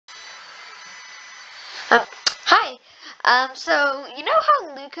Hi. So you know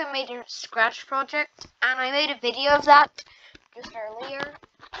how Luca made a scratch project, and I made a video of that just earlier?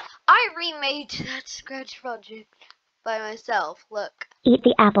 I remade that scratch project by myself. Look. Eat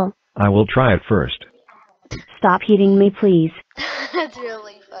the apple. I will try it first. Stop hitting me, please. That's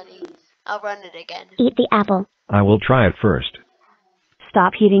really funny. I'll run it again. Eat the apple. I will try it first.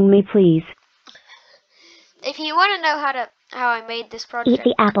 Stop hitting me, please. If you want to know how I made this project, Eat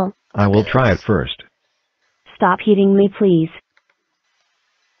the apple. I will try it first. Stop hitting me, please.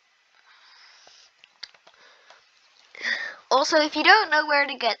 Also, if you don't know where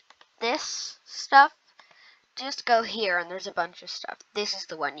to get this stuff, just go here and there's a bunch of stuff. This is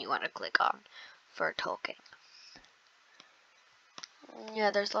the one you want to click on for talking. Yeah,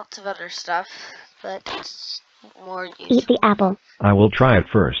 there's lots of other stuff, but it's more useful. Eat the apple. I will try it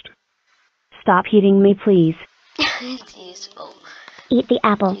first. Stop hitting me, please. It's useful. Eat the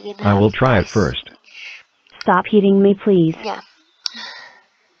apple. I will try it first. Stop hitting me, please. Yeah.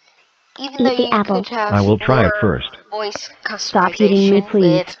 Even Eat though the you apple. could have I will try it more first. voice Stop hitting me, customization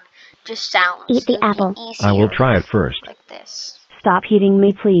please. with just sounds. Eat the It would be apple. easier, I will try it first. like this. Stop hitting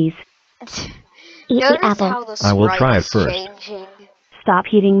me, please. Eat Notice the apple. how the I will try it sprite is first. changing. Stop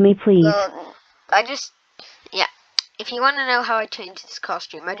hitting me, please. Well, yeah. If you want to know how I changed this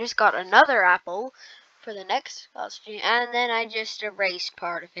costume, I just got another apple for the next costume, and then I just erased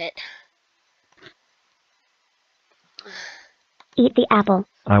part of it. Eat the apple.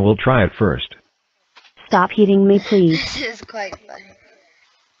 I will try it first. Stop hitting me, please. This is quite funny.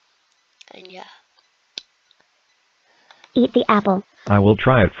 And yeah. Eat the apple. I will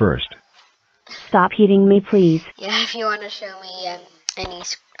try it first. Stop hitting me, please. Yeah, if you want to show me any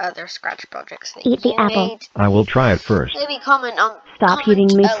other scratch projects that Eat the you apple. made, I will try it first. maybe comment on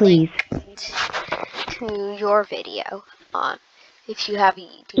Hitting me, a please. link to your video on if you have a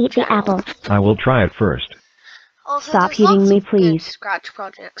YouTube Eat the channel. apple. I will try it first. Also, Stop there's hitting lots me, of good please. scratch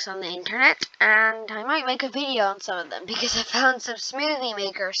projects on the internet, and I might make a video on some of them because I found some smoothie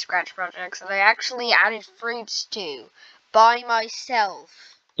maker scratch projects that I actually added fruits to by myself.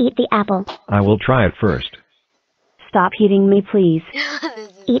 Eat the apple. I will try it first. Stop hitting me, please.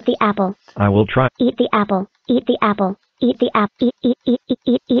 Eat the apple. I will try. Eat the apple. Eat the apple. Eat the apple.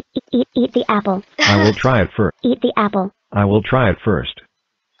 Eat the apple. I will try it first. Eat the apple. I will try it first.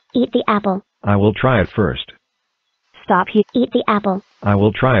 Eat the apple. I will try it first. Stop Eat the apple. I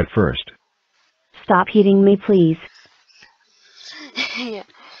will try it first. Stop hitting me, please. Yeah.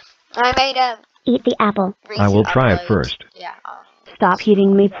 I made a Eat the apple. I will try it upload. first. Yeah. Stop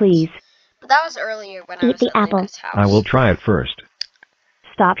hitting me, please. But that was earlier when I Eat was the at apple. Luca's house. I will try it first.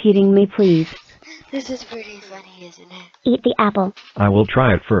 Stop hitting me, please. This is pretty funny, isn't it? Eat the apple. I will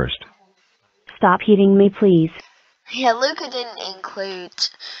try it first. Stop hitting me, please. Yeah, Luca didn't include.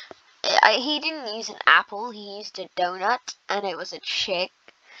 He didn't use an apple. He used a donut, and it was a chick.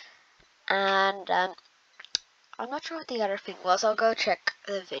 And I'm not sure what the other thing was. I'll go check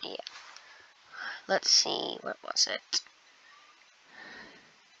the video. Let's see. What was it?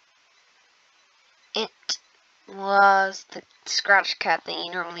 It was the scratch cat that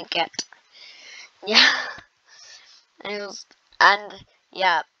you normally get. Yeah. And it was, and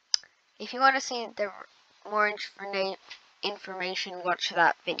yeah. If you want to see the more information, watch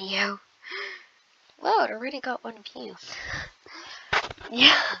that video. Whoa, it already got 1 view.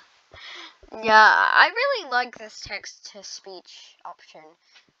 Yeah. Yeah, I really like this text-to-speech option,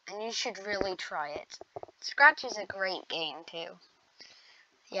 and you should really try it. Scratch is a great game, too.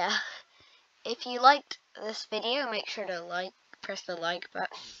 Yeah. If you liked this video, make sure to press the like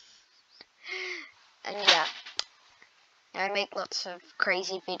button. And yeah. I make lots of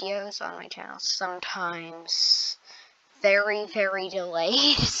crazy videos on my channel, sometimes very, very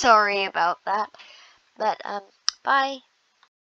delayed. Sorry about that. But, bye.